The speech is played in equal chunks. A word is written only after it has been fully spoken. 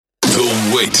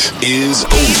The wait is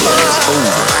over.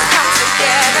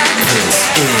 This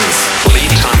is Lee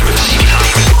Thomas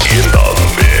in the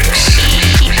mix.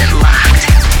 Keep it locked.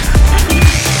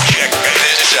 Check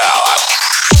this out.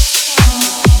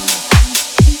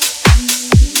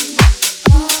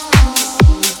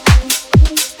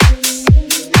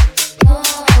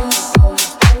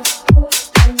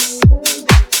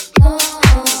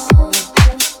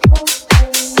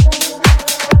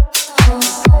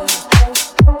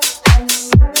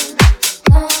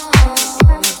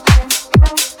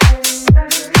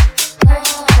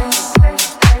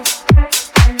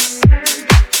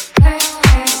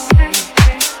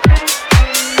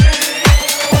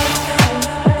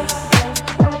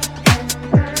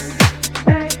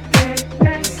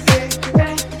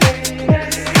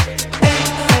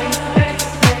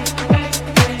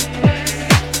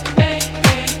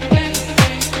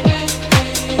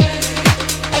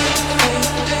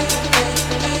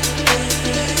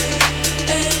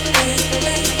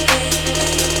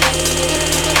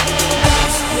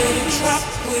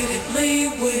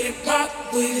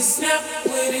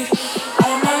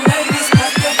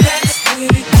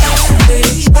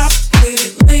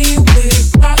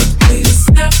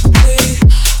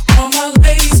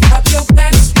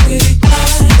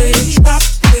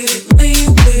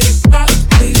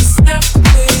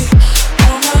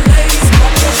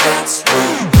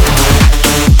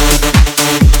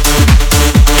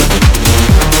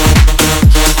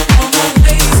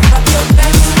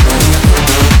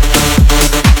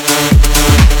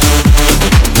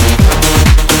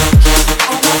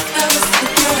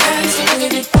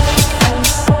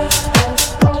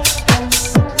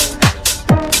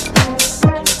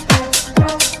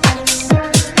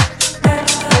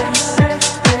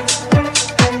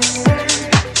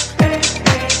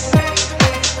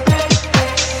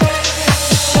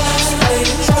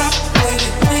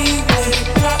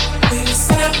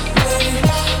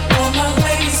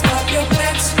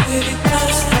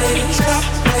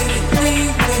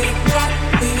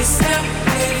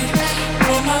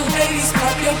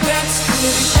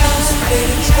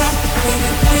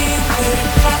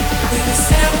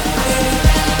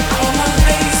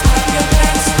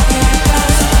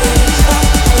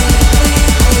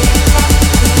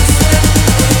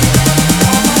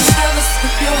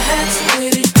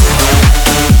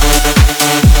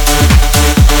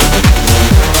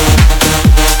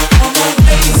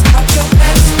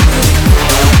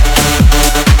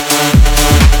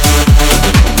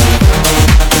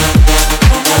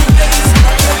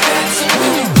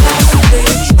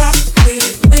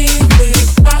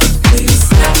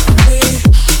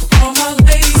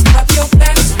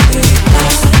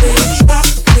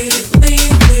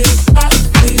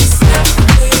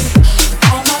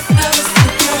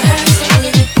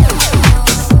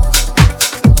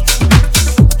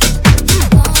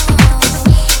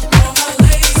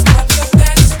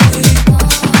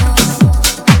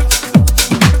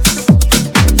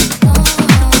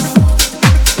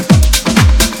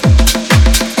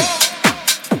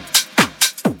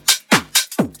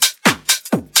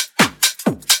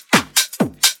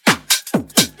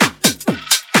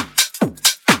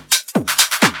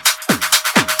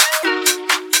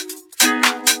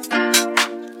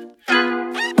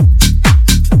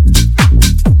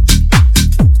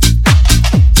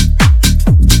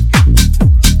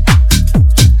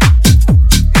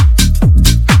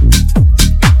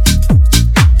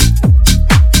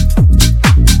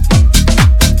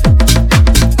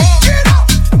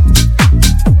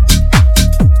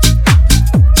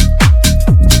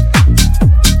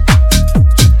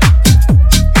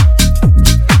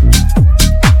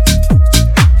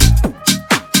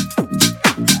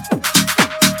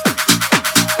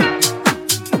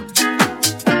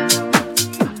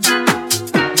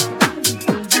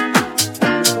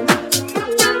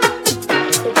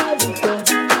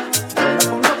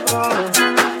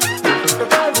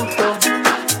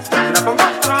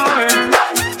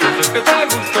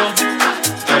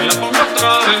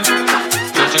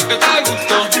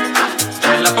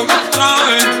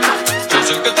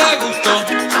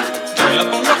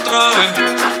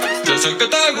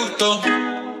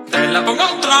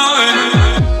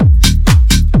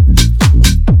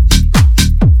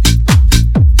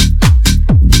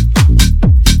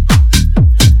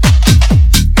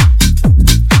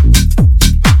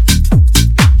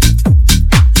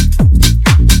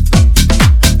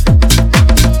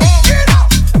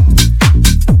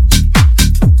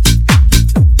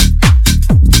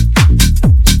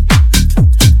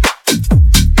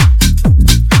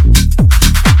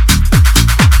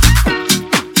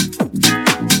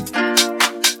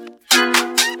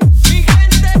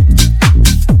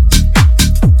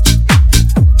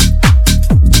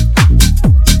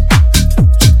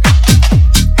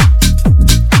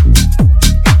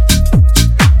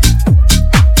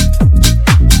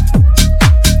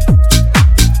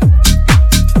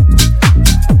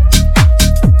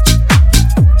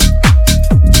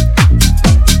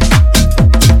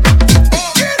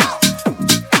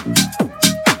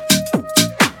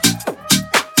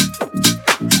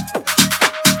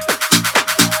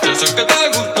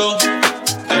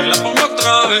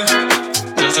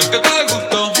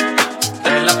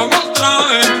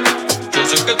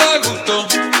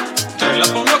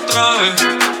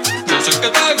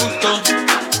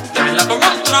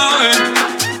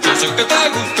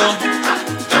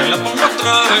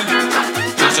 otra vez.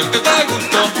 Yo sé que te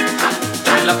gustó,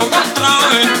 te la pongo otra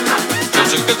vez. Yo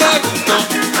sé que te gustó,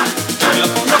 te la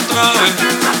pongo otra vez.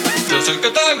 Yo sé que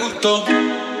te gustó,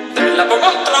 te la pongo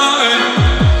otra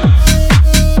vez.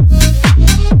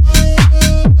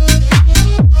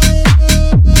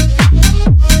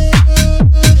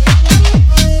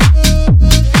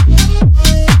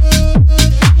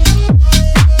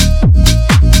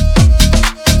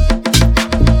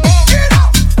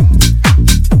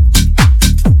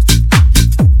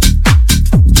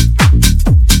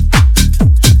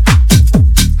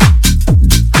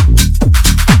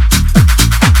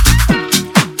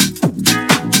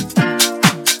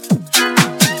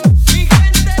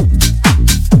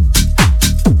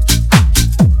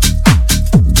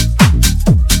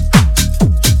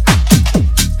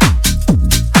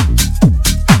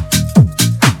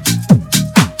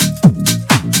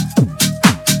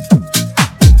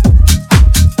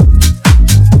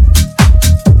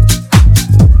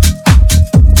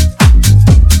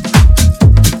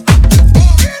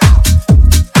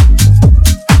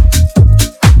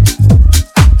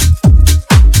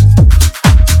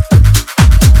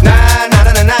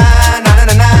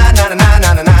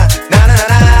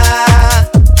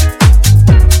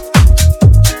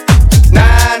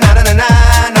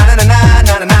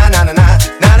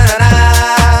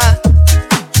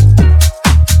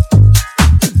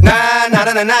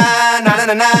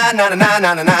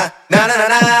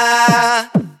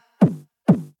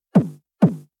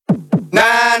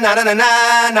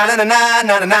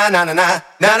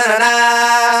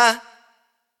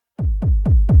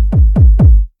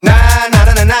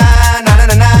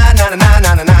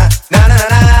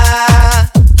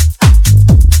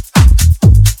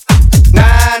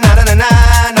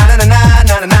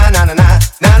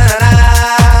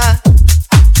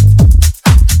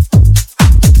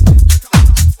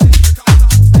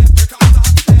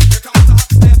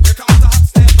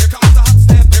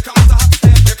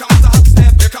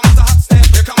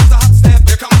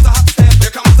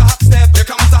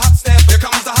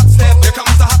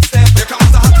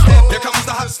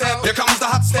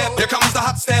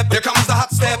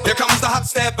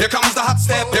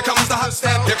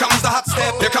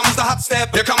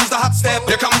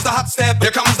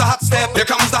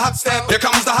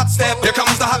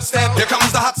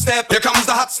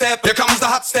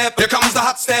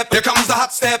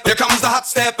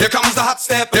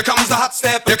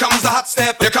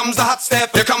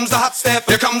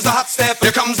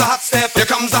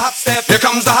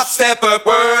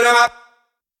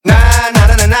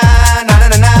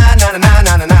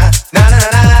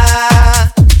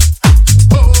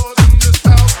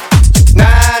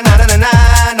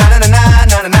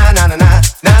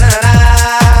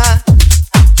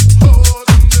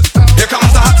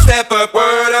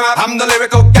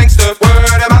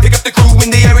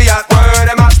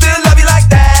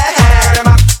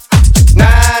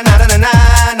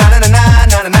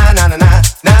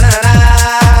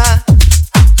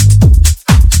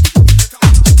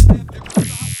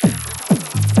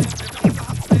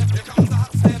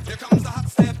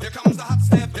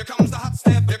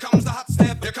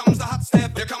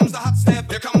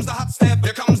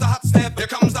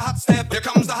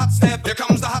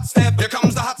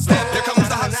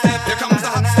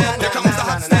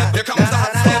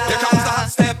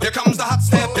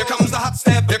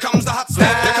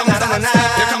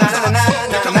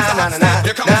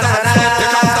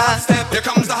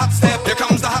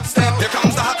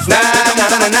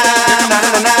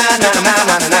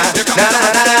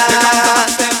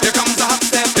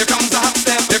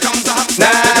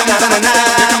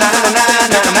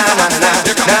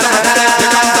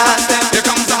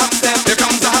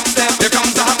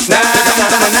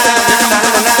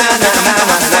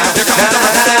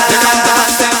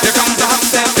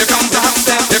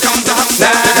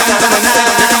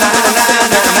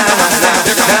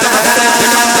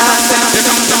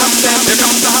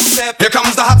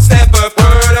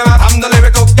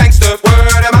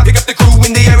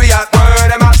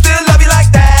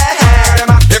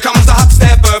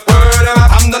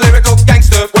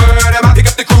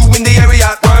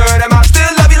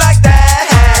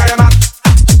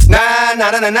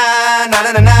 na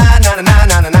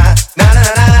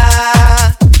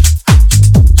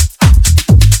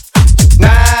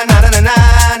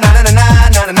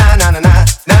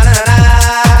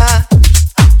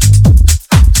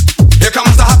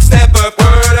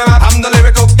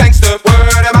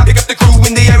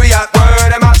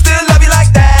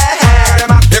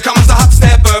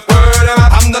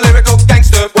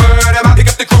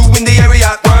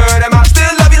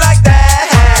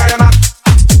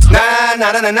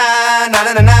na na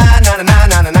na na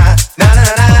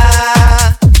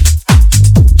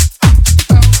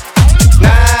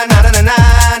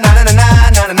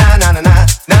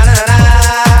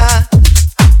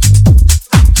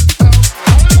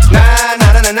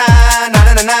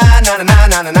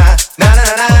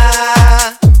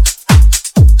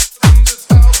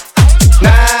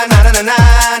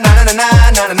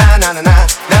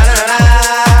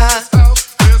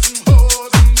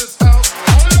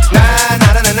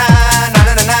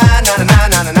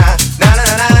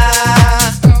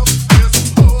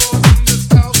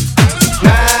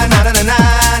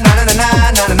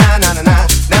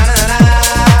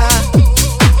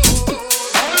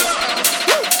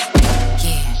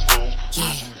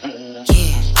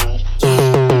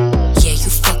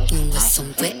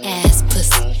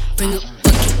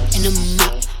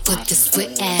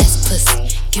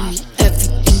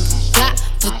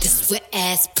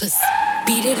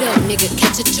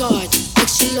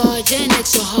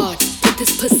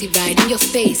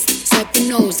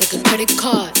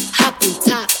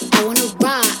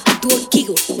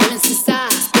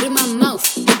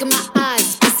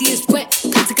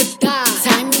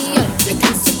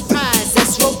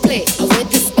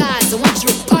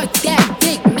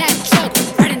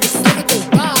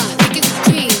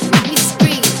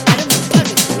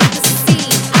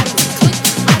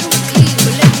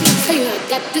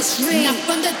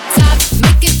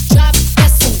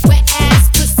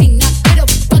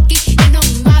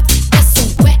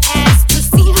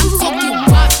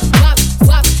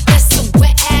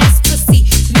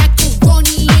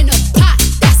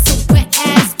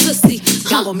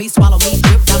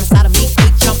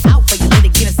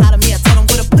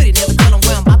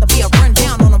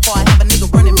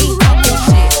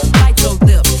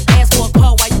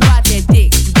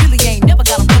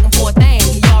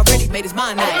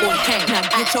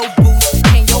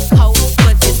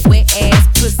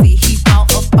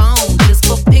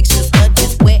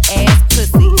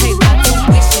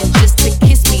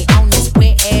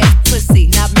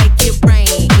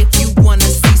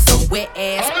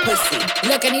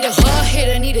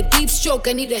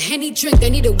I need a Henny drink, I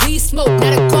need a weed smoke,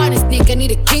 not a garden snake. I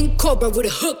need a king cobra with a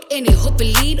hook in it, hope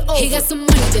it lead over. He got some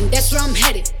money, then that's where I'm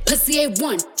headed. Pussy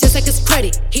A1, just like his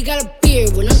credit. He got a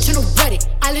beard, well I'm tryna wet it.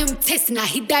 I let him taste it, now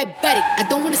he diabetic. I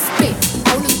don't wanna spit,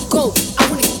 I wanna go, I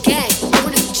wanna gag, I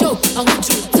wanna choke. I want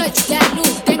you to touch that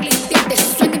little dangly thing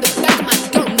that's swinging the back of my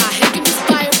throat. My head can be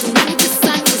fire from running the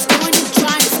sun. It's going and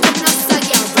trying, it's coming outside.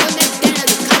 Yeah, I roll that down,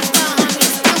 the cops behind me.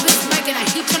 It's still this mic and I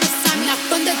heat tryna sign me. Now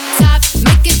from the top,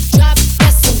 make it drop.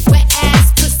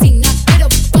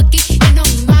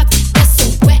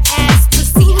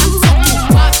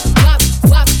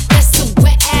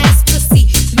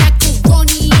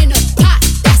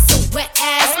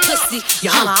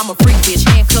 I'm a freak bitch,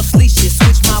 handcuffs, leashes.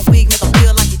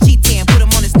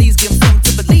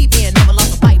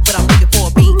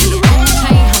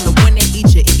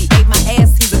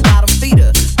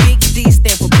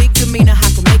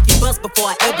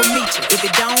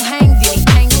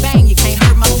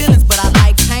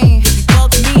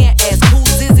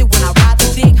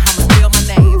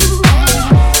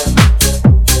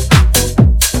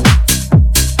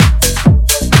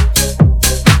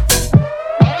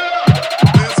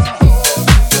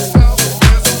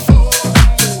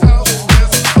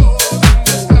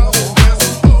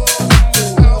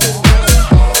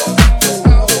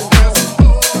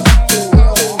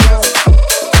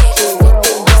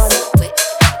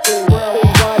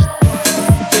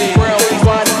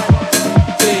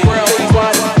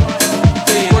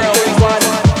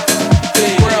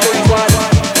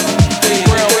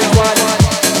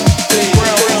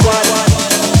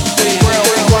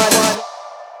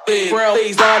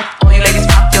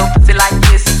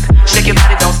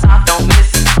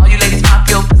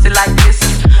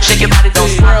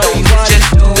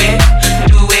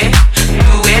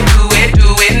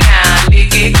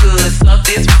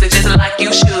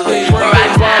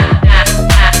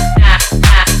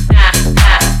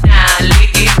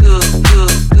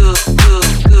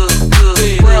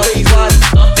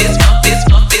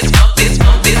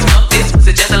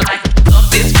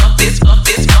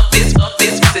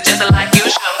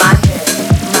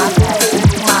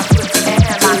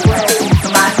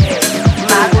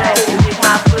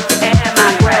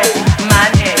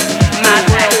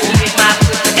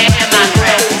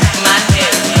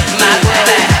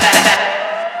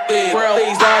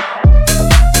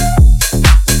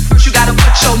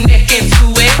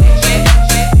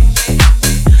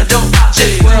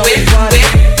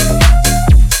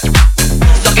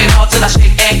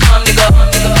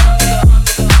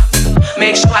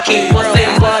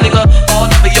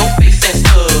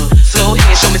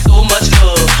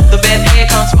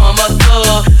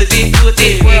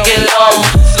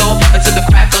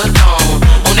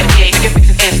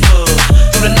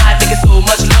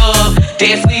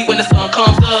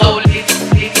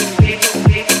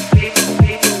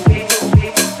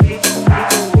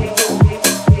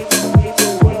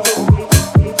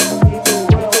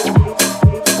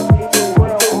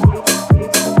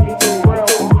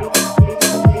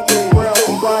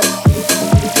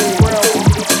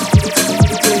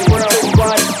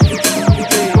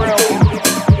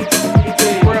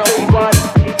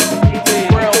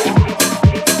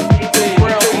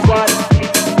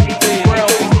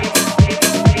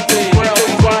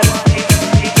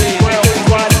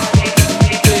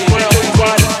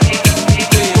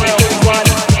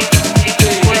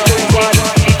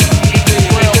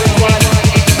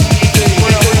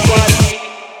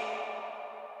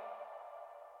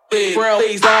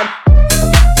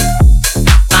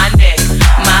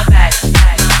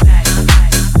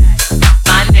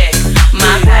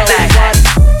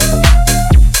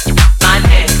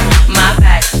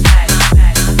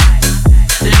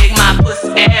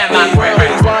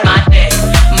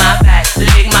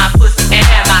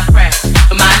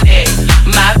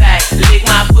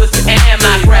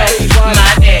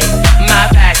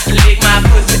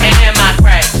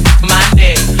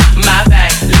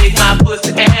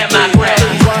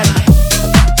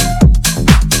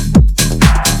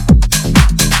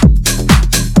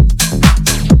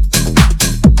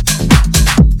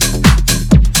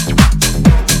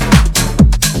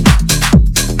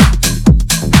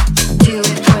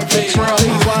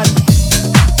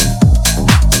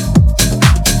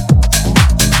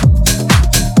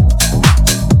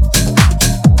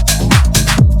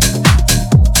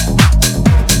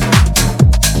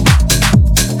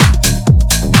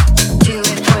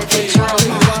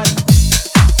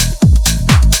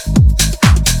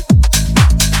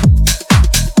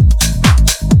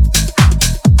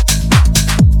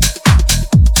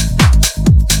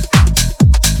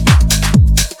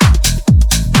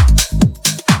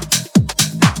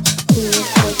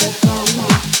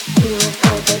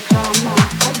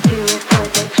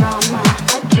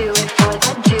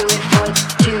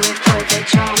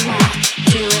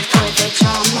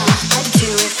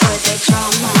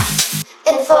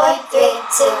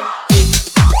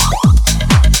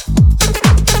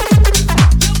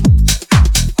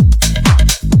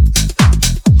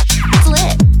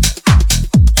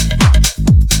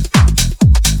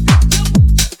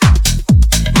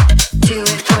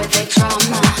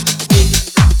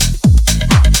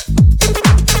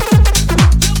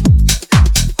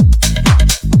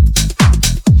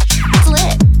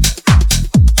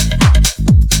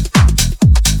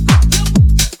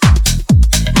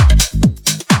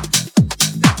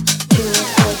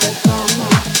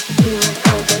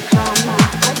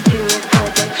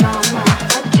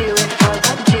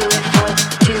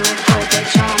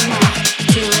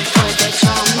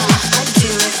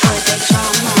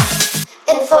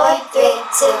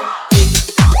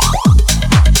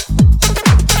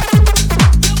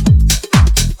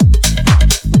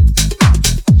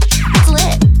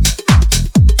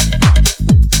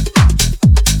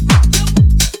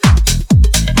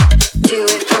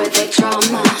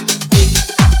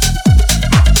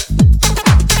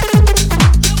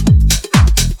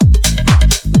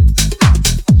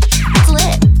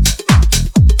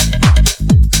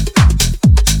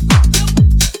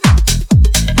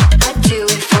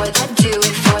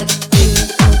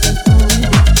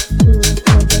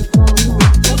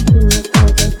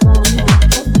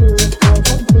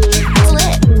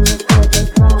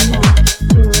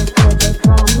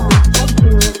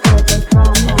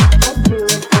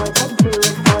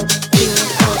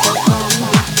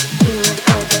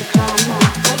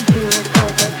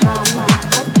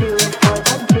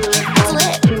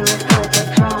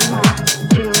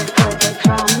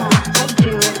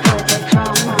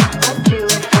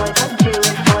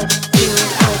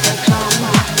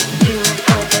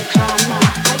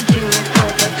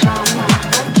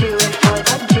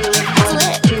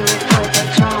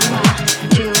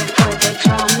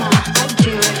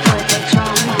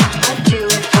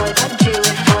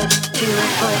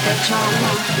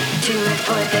 trauma. Do it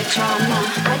for the trauma.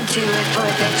 I do it for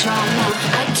the trauma.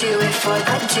 I do it for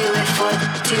the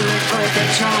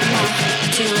trauma.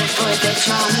 Do it for the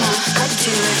trauma. I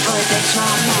do it for the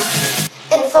trauma.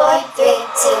 In 4,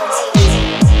 3, 2.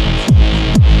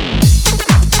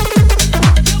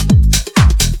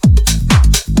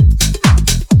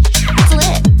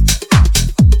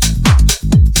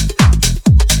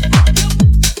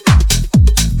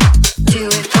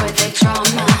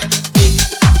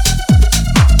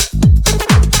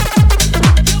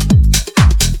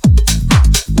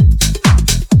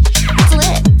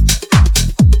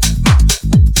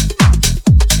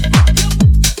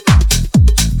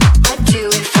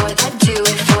 I do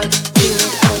it for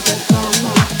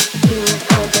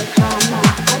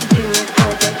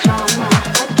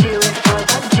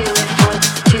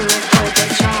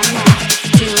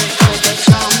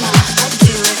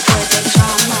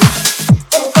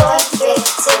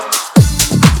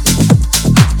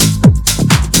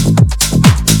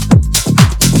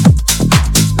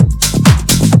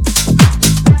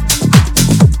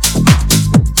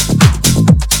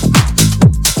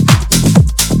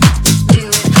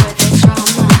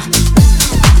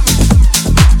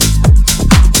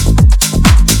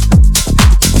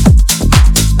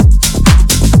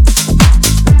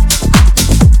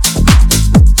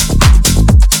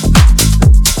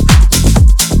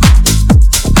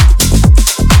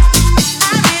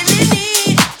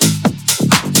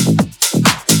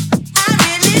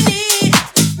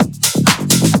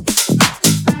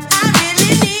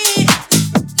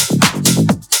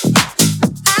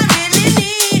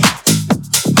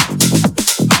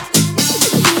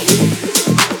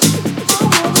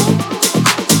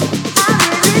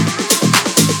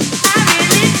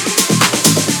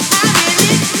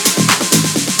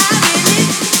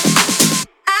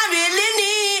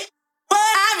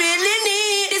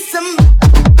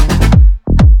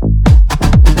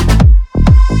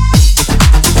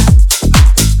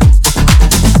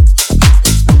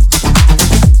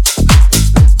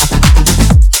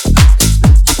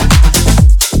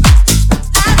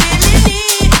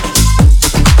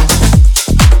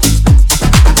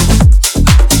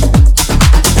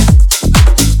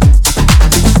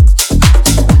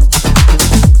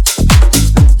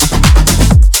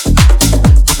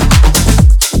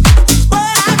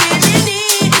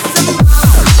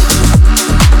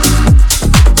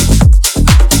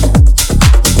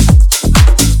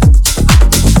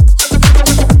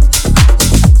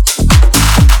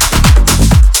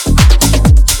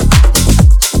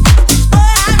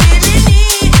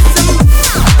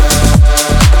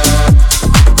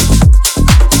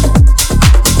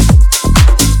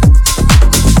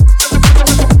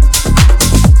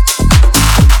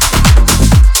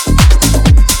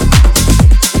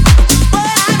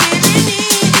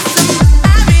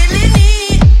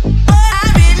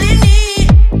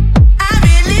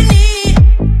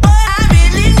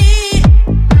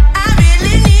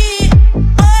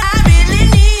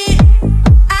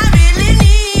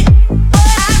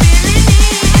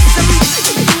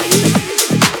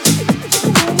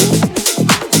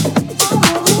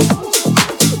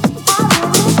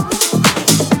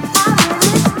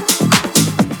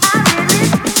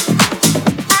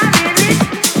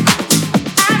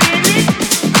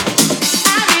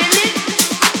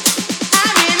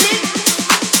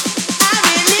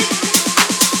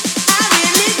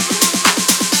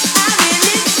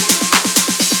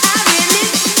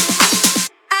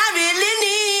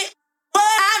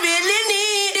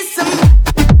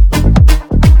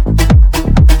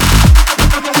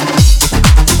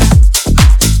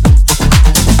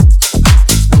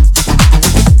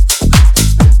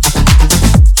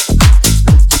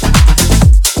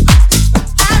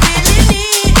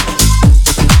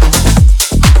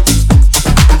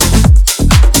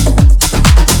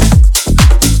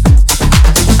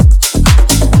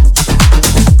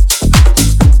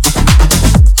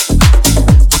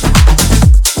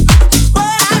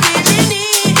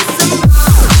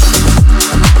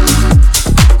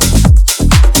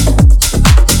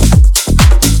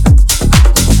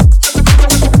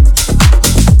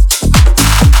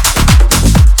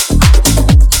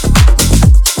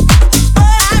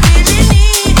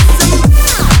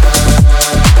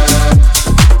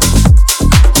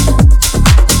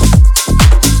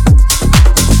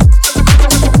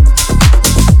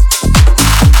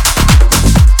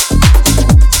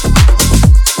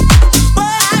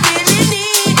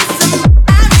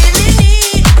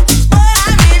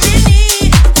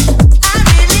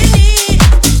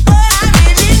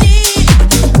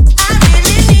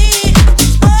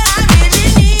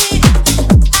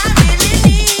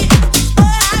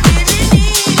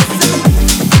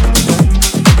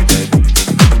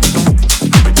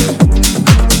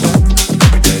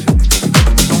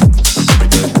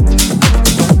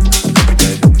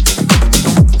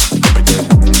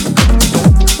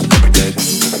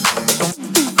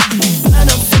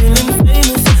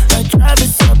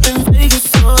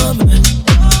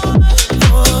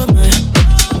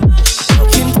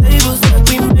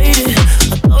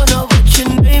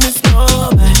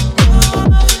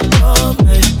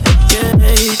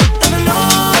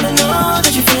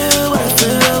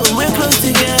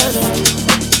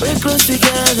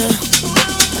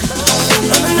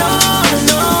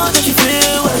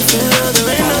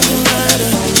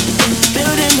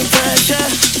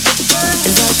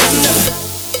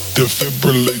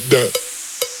defibrillate that.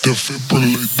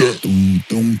 Defibrillate that. Dum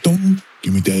dum dum.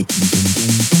 Give me that dum dum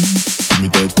dum dum. Give me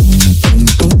that dum dum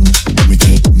dum. Give me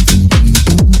that dum dum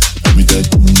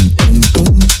dum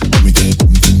dum. Give me that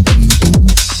dum dum dum.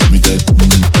 Give me that dum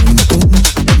dum dum dum.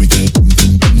 Give me that dum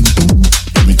dum dum.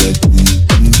 Give me that dum dum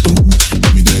dum dum. Give me that dum dum dum. Give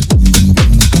me that dum dum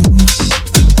dum dum.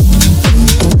 Give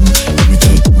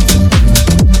me that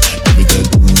dum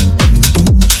dum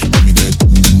dum. Give me that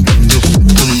dum dum dum.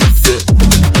 Give me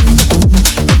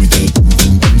that dum dum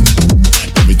dum. Defibrillate that. Give me that dum dum dum. Give me that dum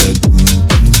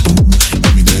dum dum.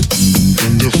 Give me that dum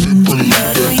dum dum. Defibrillate that.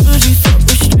 I don't usually fuck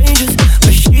with strangers,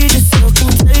 but she just so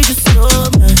contagious. Oh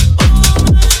man,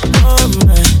 oh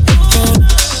man.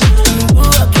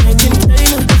 Ooh, I can't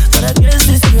contain her, but I guess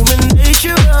it's human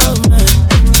nature. Oh man,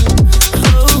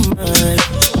 oh man.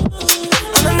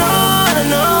 I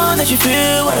know that you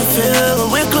feel what I feel when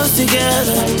we're close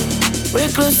together. We're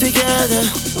close together.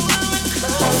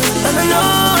 And I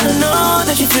know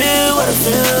that you feel what I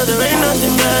feel. There ain't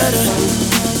nothing better.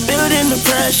 Building the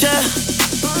pressure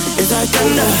is like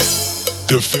thunder.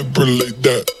 Defibrillate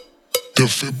that.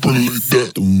 Defibrillate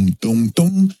that. Dum dum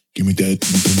dum. Give me that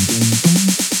dum dum dum dum.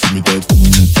 Give me that dum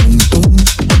dum dum.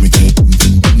 Give me that dum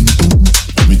dum dum dum.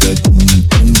 Give me that dum dum dum. Give me that dum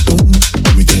dum dum dum.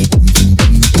 Give me that dum dum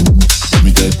dum. Give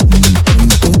me that dum dum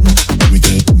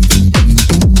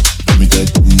dum dum. Give me that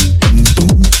dum dum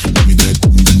dum. Give me that dum dum dum dum. Give me that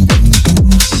dum dum dum.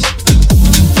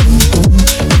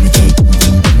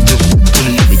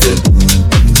 Defibrillate that.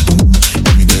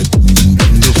 Give me that dum dum dum.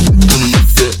 Defibrillate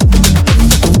that.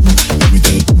 Give me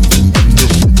that dum dum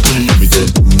dum. Defibrillate that.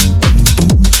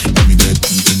 Give me that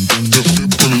dum dum dum.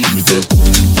 Defibrillate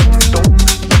that.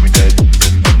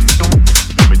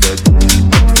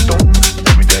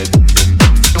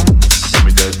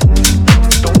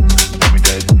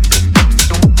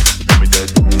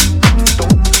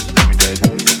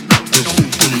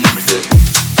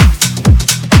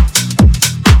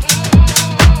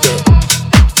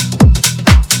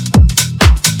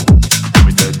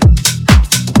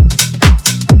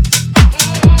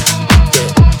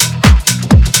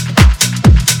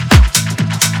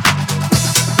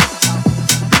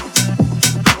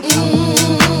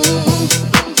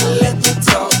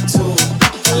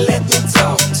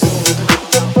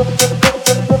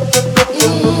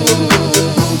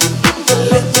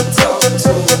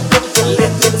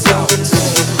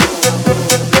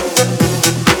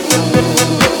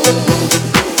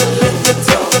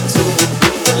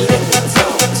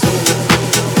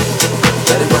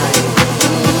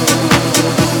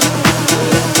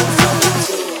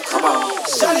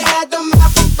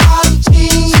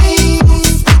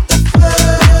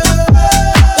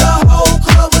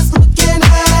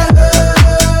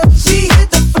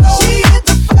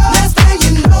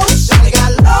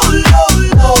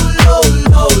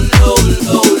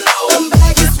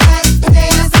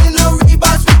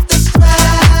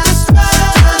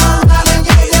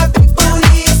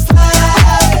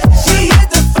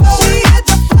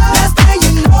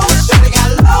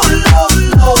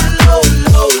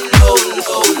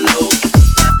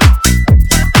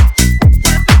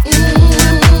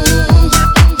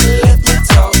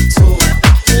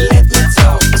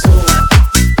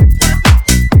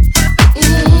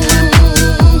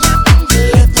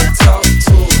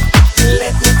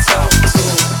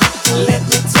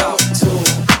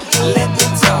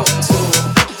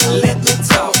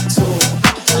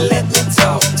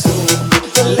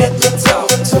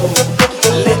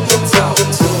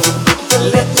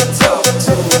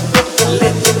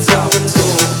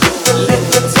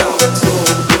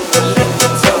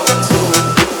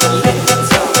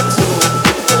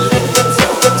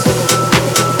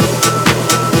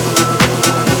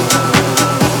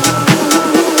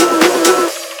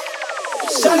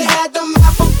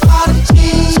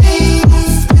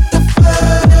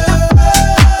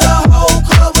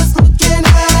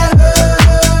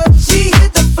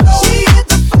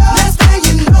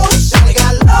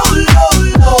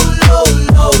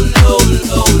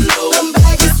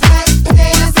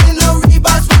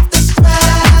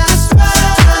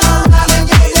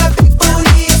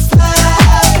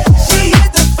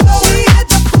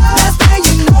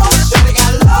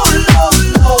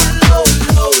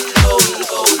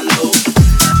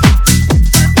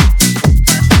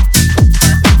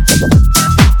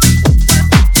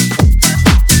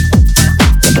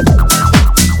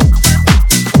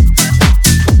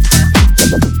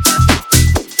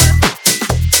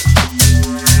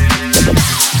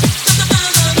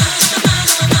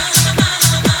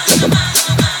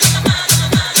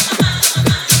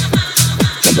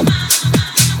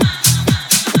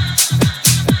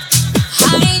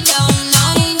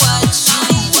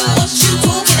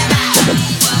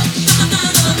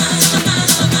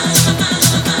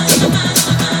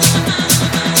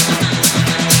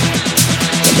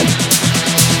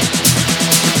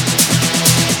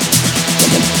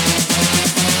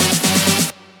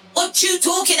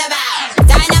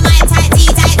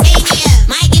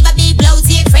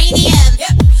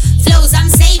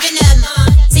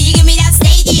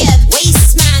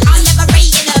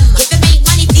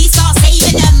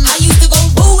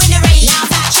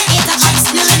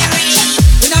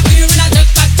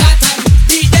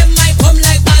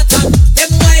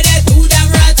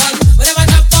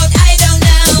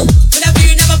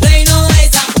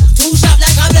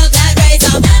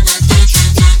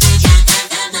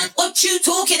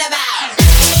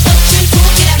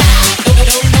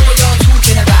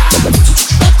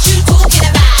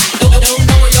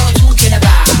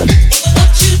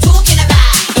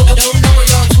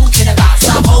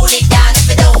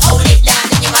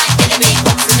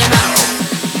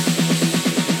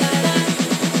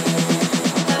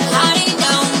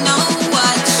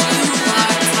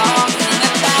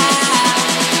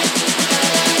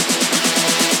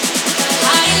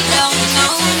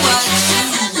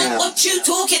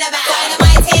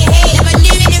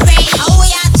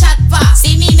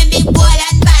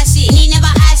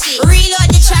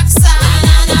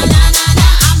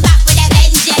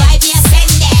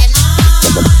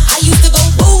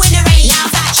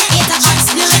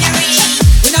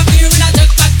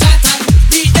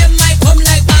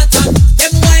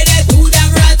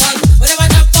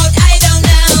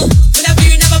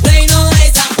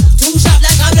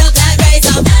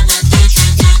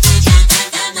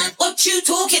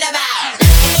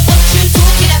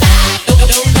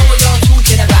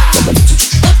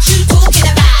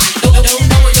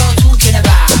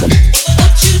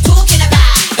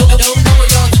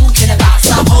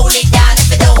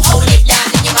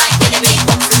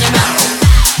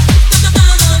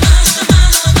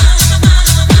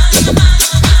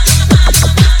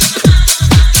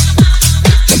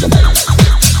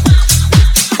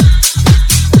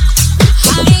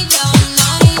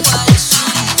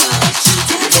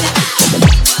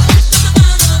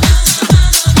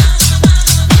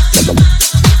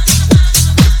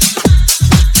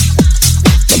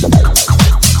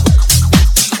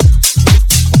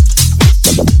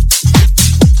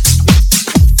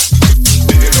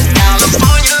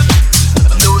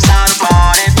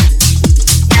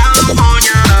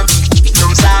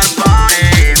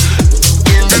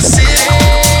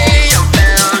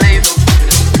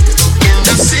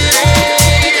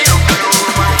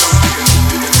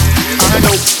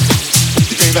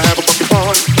 came to have a fucking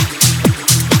party.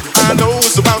 I know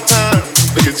it's about time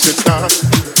to get shit started.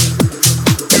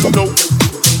 You know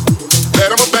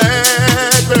that I'm a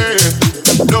bad man.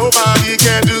 Nobody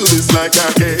can do this like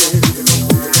I can.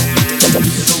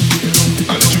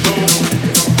 I let you go.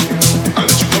 I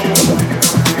let you go.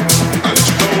 I let you go. I let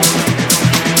you go.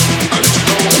 I let you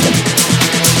go.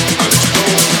 I let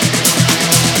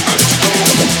you go.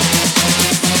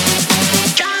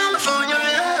 California.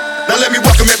 Now let me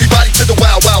welcome everybody to the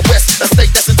Wild Wild West, a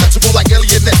state that's untouchable like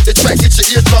alien nest. The track hits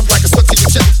your eardrums like a stuck to your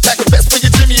chest. Pack the best for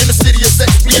your Jimmy in the city of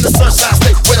sex. Me in the sunshine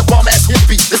state where the bomb ass hit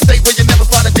beat. The state where you never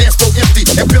find a dance floor empty.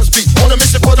 And pimps beat on a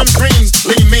mission for them greens.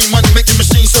 Lean, mean, money making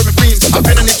machines serving fiends. I've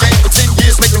been in the game for 10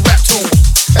 years making rap tunes.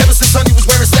 Ever since Honey was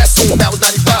wearing Sassoon. Now it's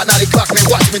 95, now they clock me,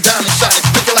 watch me down and shining.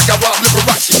 Looking like I robbed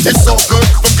Liberace. It's so good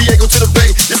from Diego to the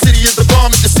Bay. The city is the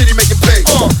bomb, if the city make it pay.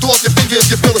 Throw up your finger if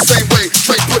you feel the same way.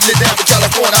 Straight putting it down for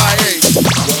California IA.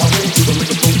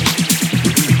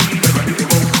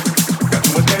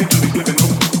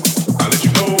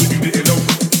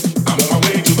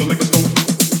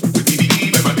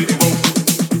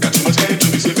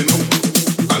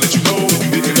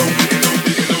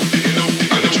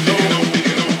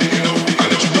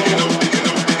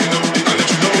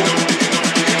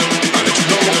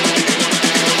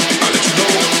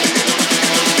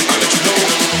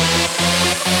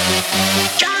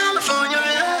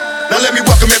 Now let me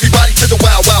welcome everybody to the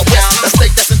Wild Wild West, a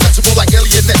state that's untouchable like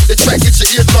alien nest. The track hits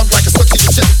your eardrums like a stuck to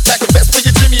your chest. Pack the best for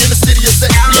your Jimmy in the city of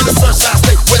sex. Me in the sunshine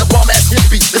state where the bomb ass hit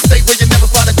beat. The state where you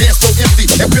never find a dance so empty.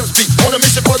 And pimps beat on a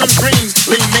mission for them greens.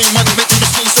 Lean, mean, money making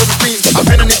machines serving fiends. I've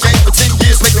been in the game for 10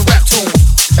 years making rap tunes.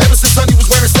 Ever since Honey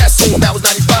was wearing Sassoon. Now it's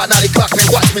 95, now they clock me,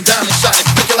 watch me down and shining.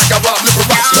 Looking like I robbed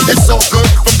Liberace. It's so good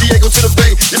from Diego to the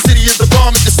Bay. The city is the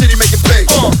bomb, if the city make it pay.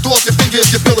 Throw up your finger if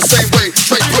you feel the same way.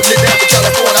 Straight putting it down for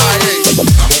California IA.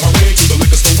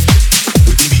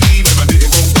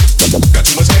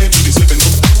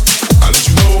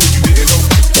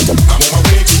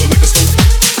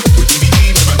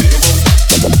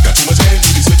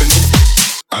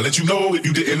 I'll let you know if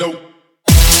you didn't know.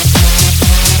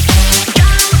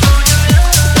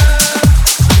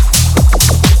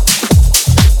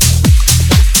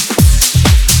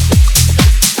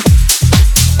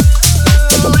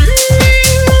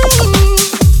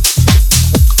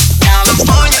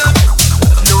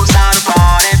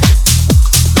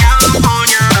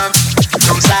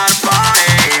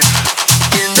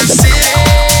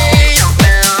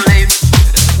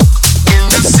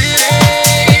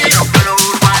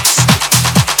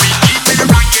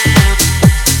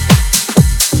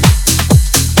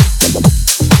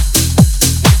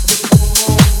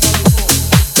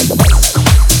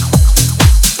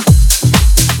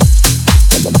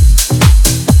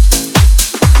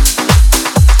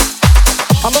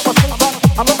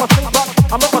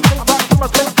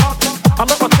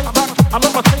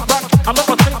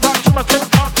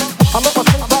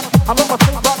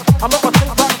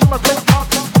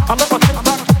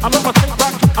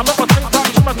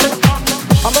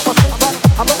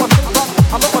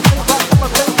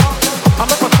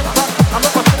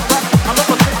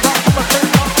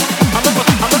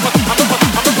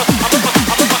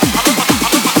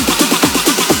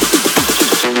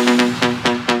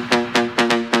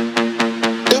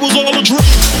 It was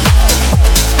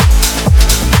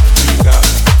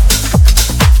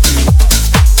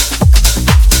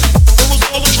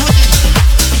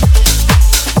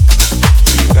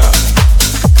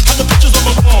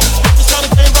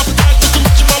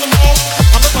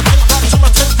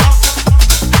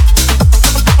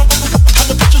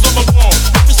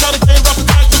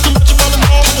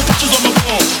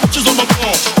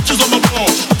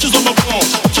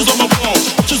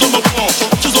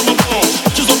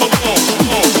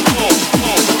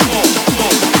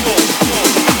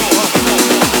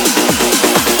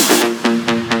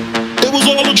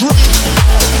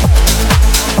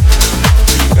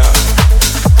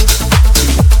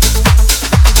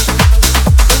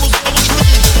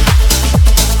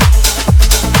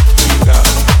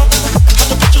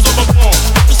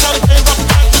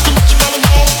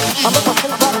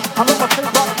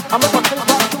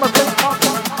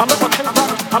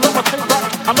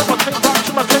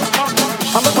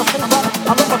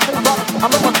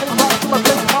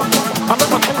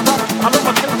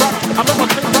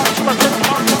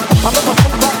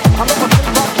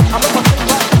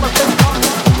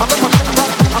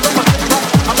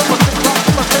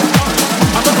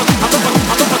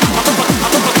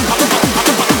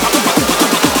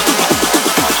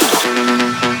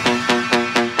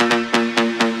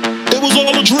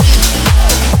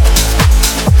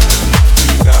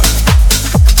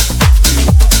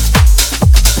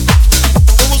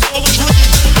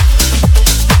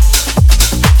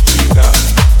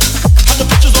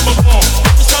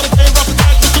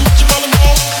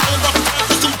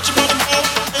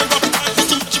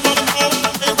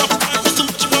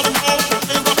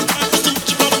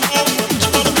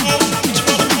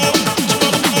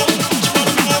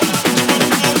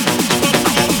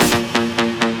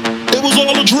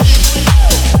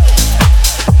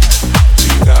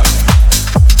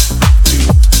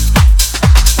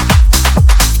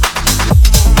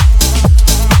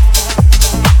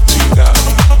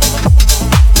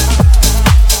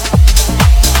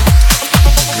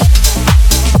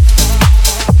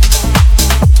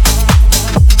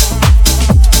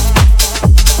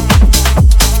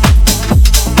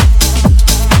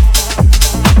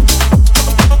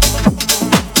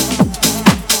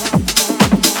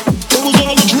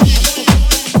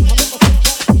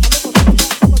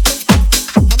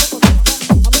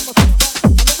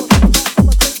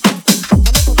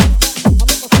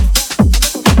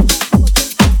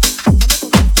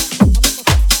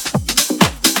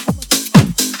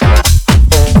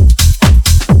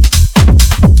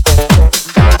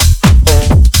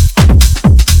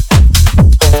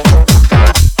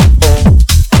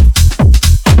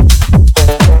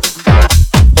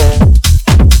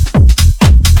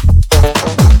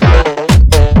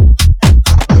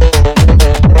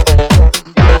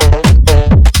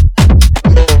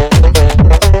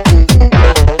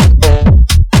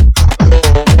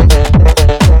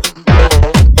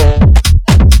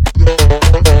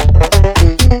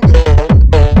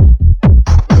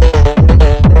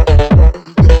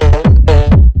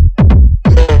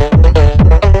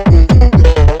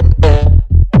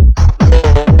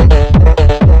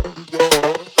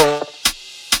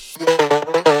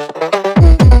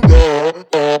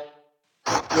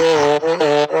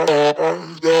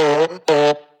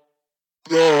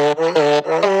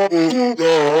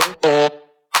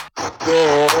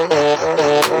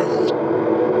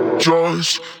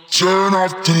turn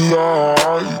off the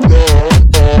light.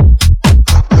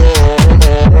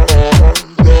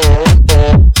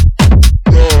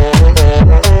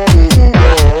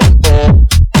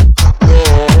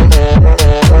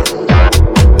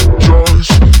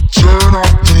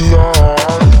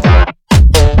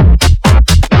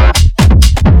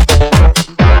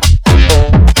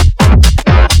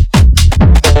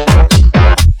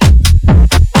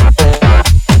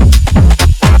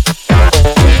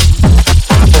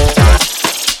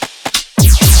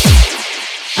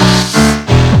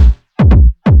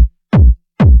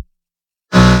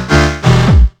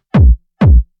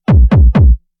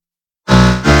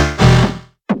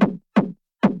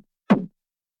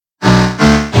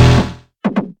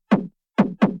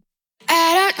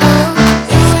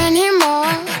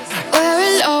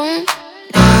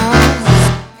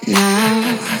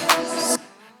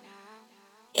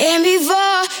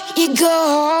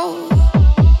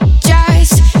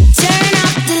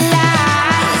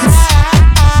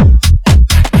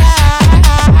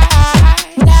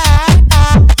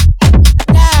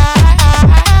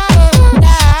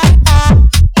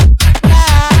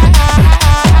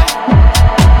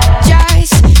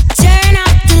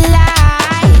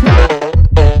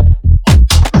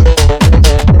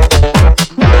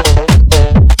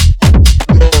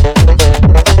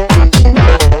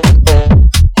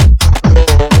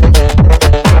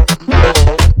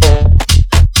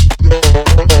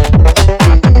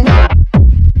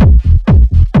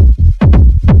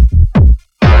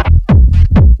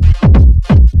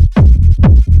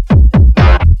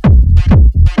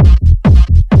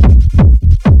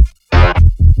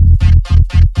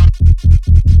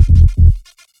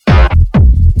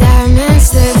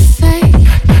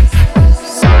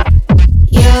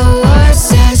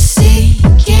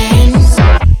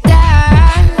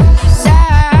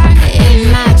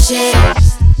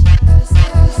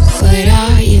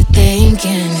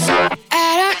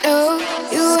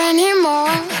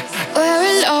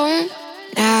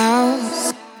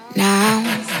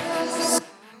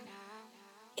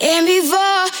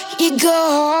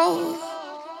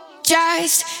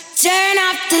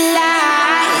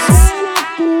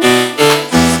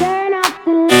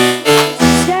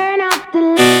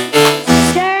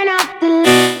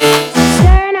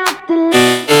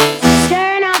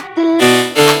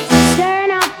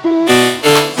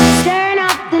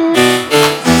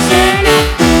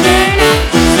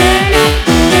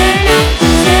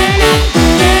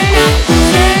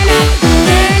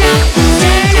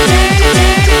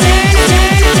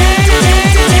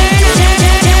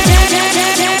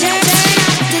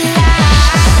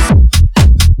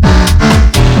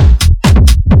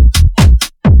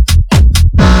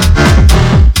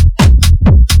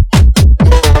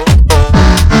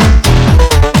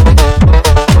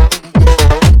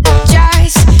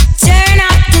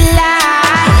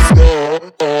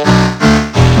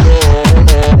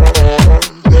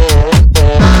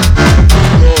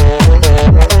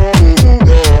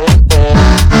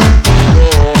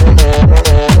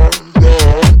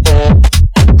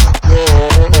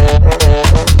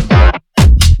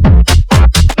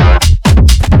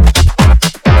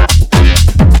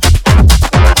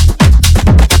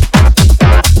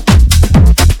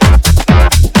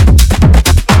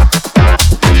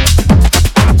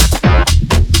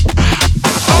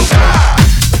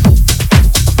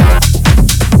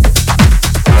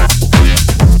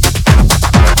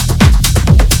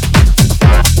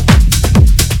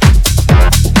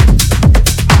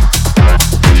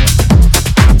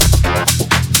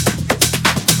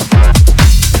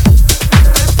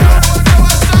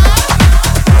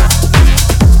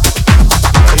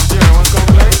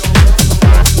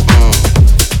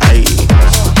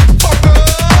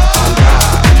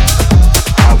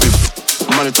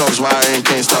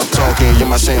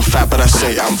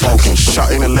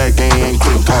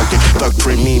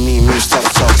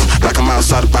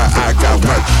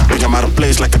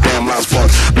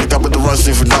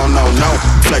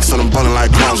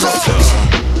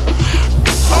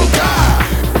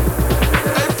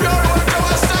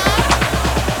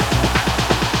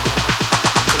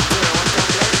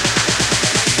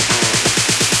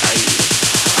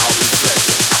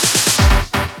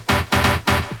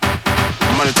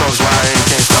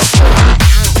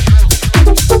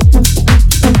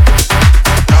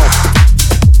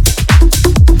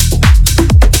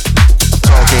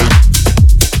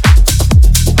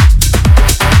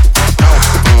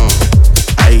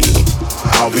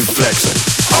 I'll be flexing.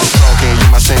 I'm talking.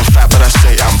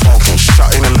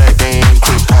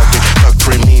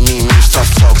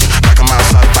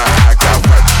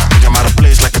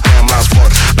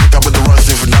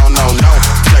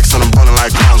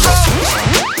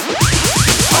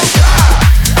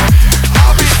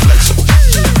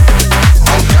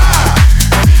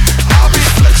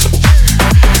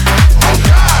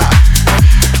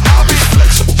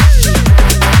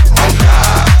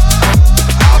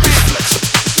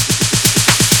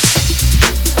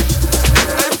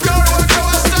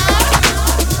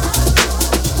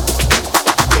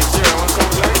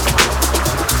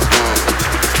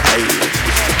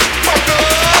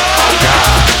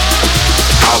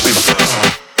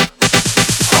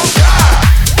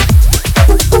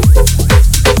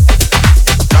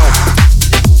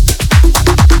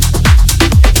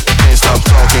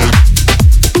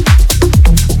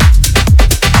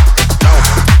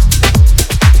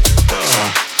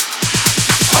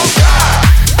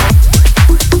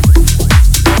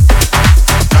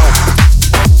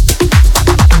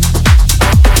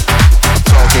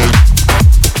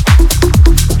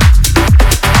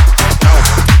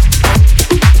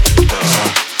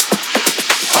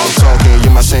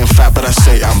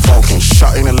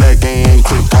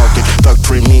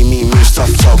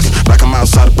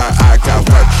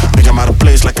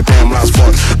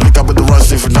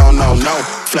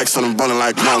 flex on them, running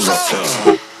like Monzo.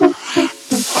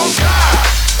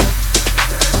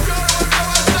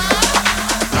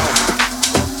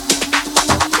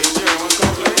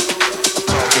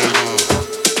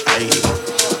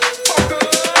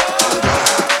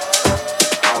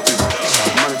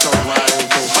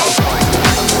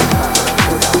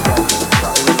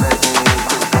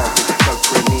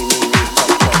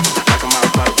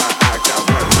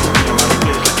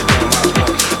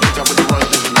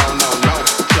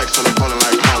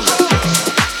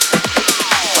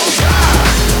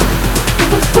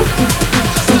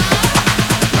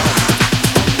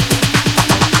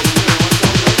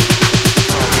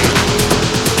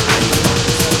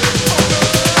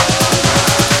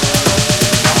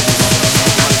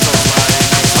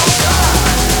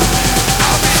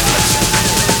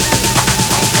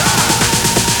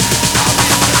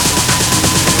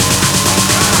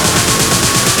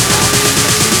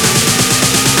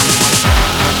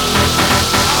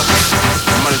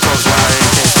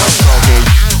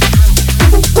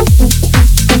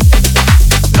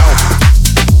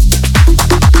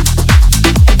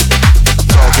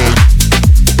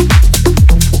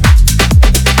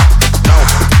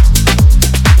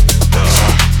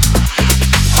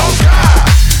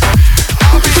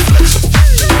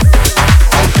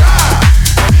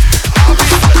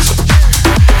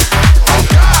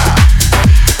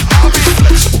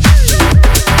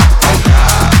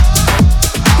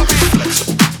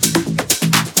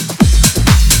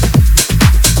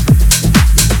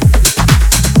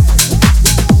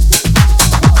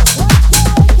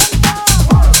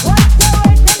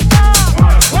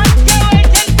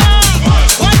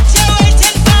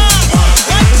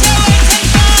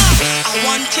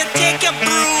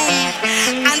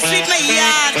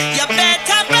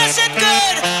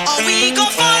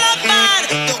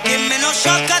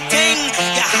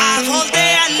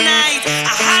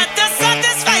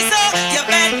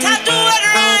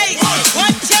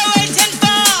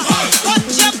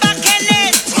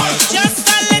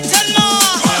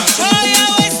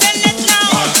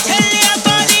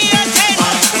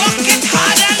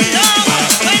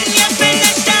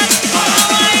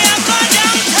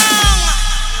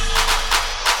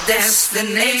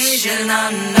 Destination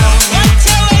unknown. What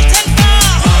you waiting for?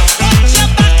 Put your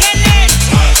back in it.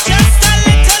 Just a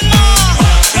little more.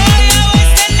 Throw your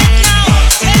waist in it now.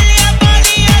 Tell your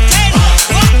body you're 10.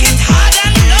 Walk it hard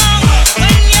and long.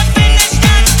 When you finish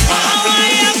that, how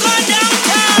are you go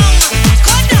downtown?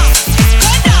 Go down,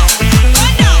 go down, go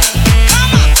down.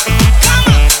 Come up, come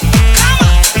up, come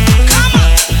up, come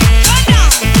up. Go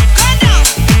down, go down,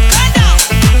 go down,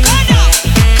 go down.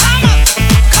 Come up,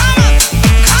 come up,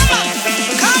 come up.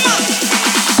 Come on,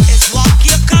 it's what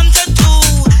you come to do.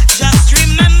 Just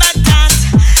remember that,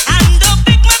 and don't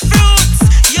pick my fruits.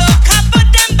 You can put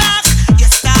them back. You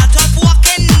start off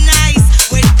walking nice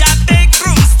with that big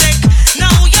broomstick.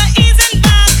 Now you're easing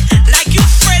back like you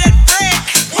fretted brick.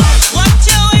 What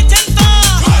you waiting for?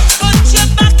 Put your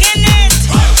back in it.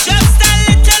 Just a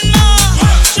little more.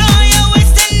 Show your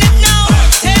waist in it now.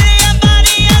 Tell your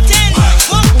body you're 10.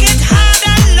 Walk it hard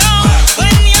and long.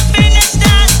 When you finish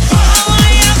that, how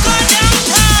are you go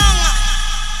downtown?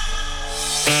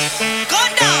 Go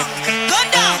down, go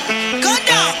down, go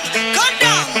down, go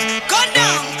down, go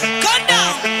down, go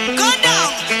down, go down.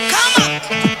 Come up,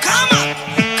 come up,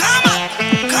 come up,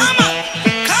 come up,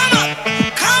 come up,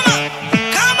 come up,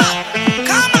 come up,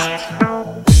 come up.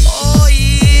 Oh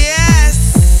yes,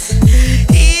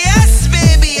 yes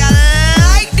baby, I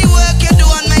like the work you do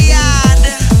on my yard.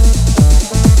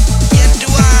 You do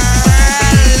a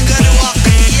real good work,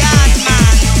 yard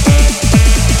man.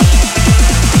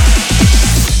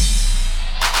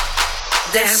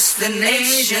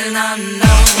 Destination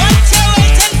unknown. What you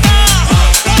waiting for?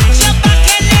 Put your back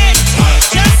in it.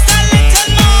 Just a little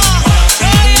more.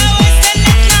 Throw your waist in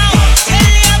it now.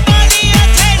 Tell your body you're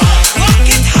 10. Walk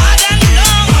it hard and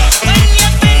long. When you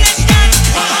finish that,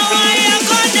 how are you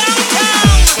go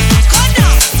downtown? Go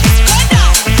down, go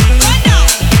down, go down.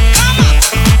 Come up,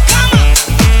 come up,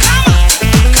 come up,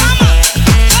 come up.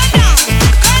 Go down,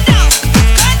 go down,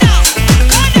 go down,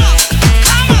 go down.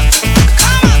 Come up,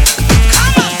 come up,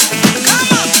 come up,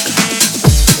 come up.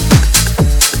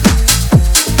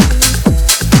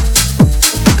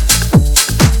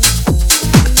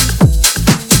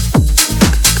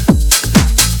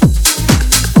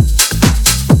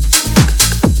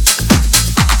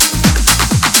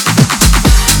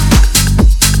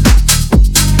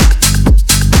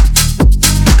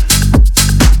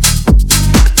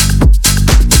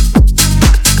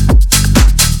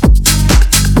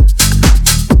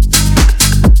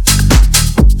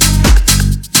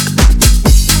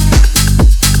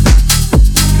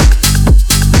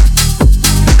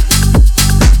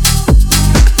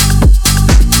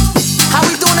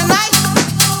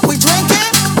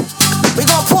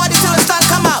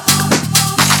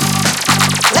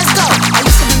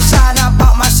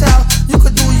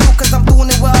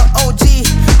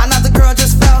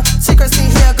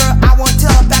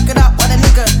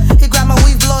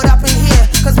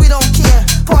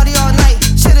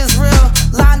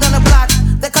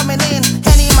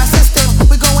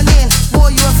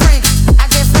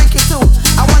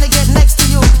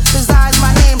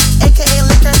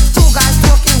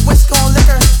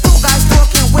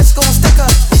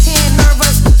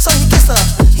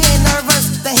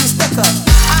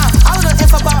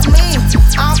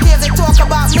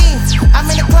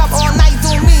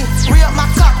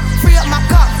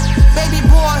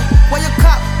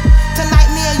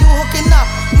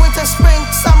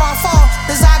 on phone,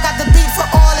 'cause I got the beat for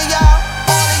all of y'all.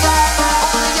 All of y'all,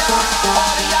 all of y'all,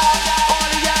 all of y'all, all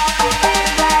of y'all.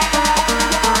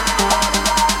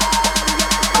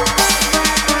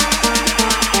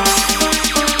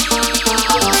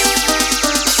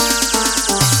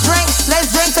 Drink, let's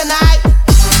drink tonight.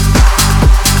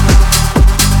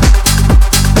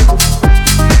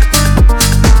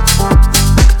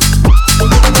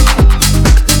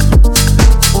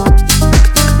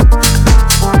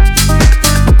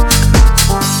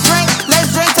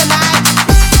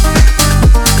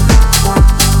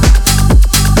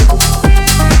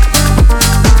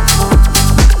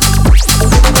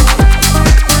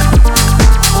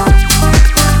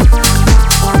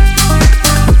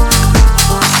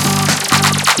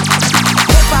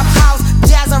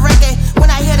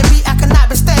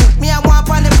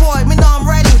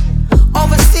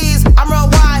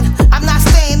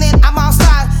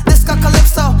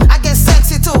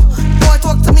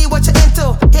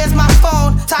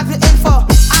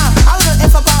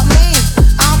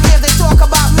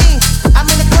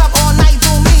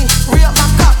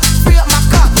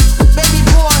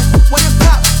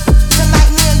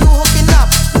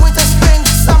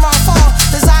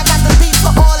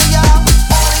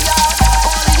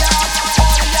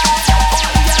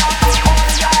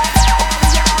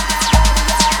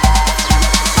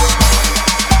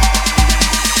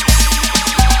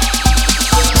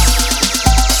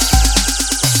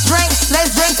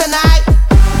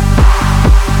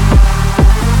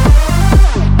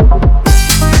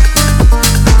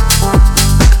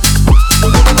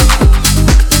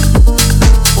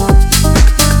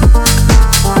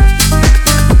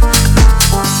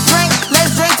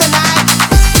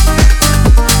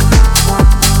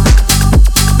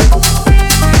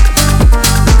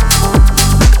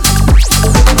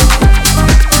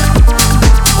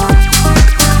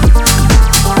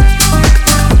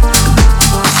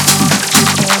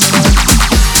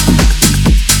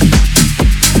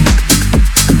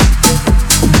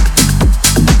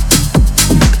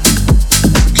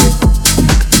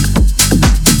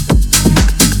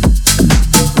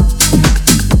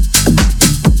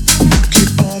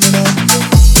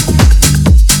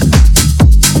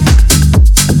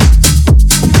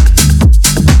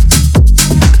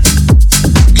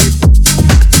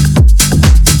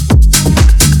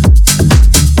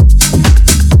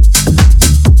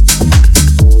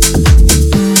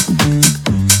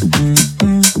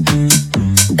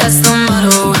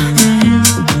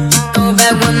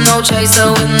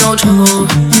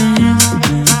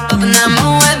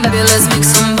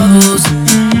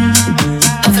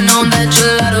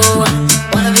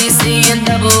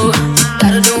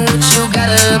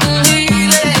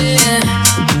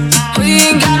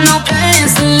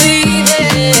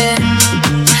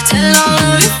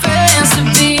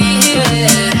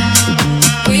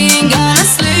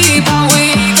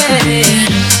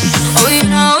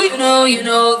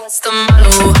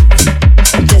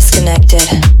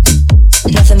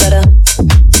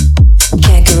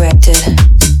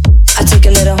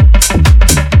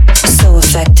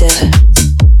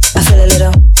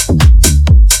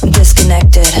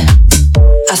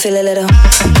 Feel a little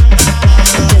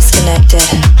disconnected.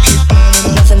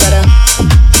 Nothing better.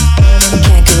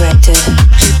 Can't correct it.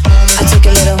 I take a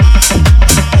little.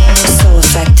 So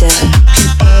effective.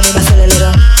 I feel a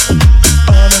little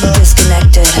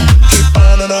disconnected. Keep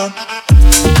on and on.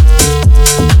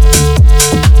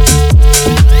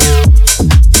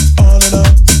 On and on.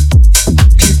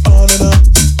 Keep on and on.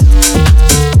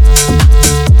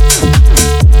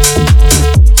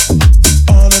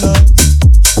 On and on.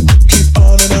 Keep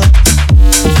on and on.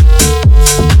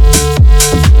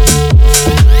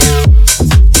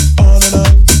 On and on.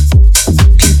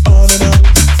 Keep on and on.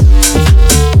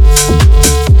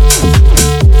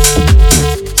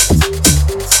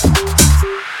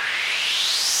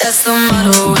 That's the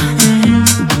motto.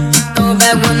 Go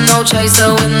back with no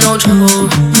chaser, with no trouble.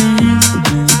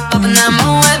 Popping that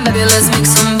moe, baby, let's make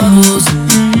some bubbles.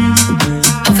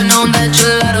 Puffing on that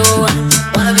gelato,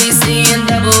 wanna be seeing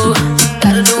double.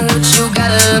 Gotta do what you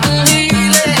gotta believe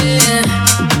it.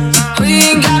 We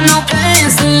ain't got no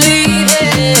plans to leave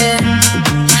it.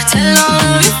 Tell all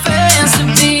of your friends to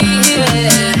be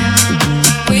here.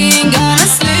 We ain't gonna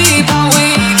sleep all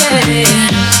weekend.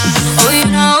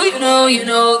 Oh, you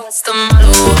know, that's the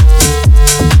motto.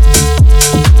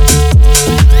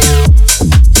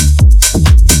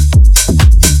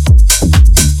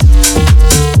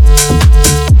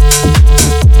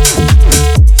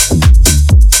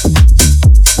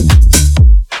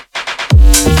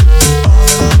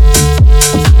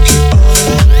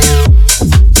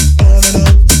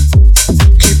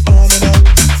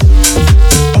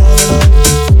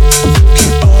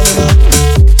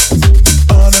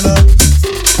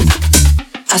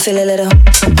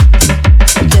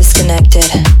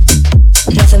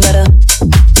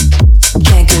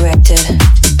 connected.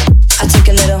 I take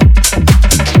a little,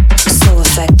 so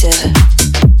effective.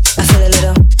 I feel a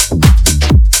little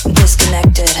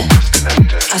disconnected.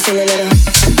 I feel a little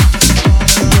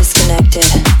disconnected.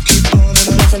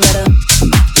 Nothing better,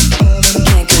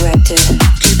 can't correct it.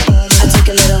 I take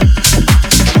a little,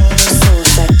 so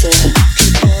effective.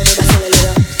 I feel a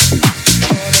little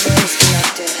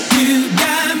disconnected. You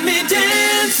got me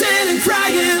dancing and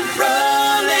crying,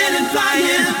 rolling and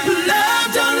flying.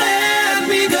 Love, don't let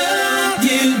me go.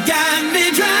 You got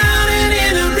me drowning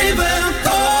in a river,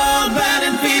 cold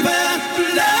burning fever.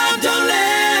 Love, don't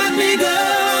let me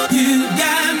go. You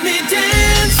got me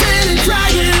dancing and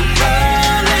crying,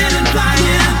 rolling and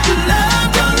flying. Love,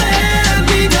 don't let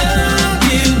me go.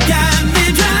 You got me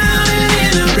drowning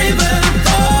in a river,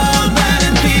 cold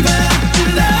burning fever.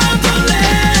 Love, don't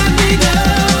let me go.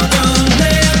 Don't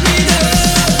let me go.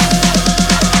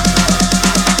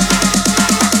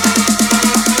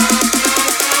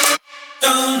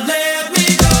 Don't let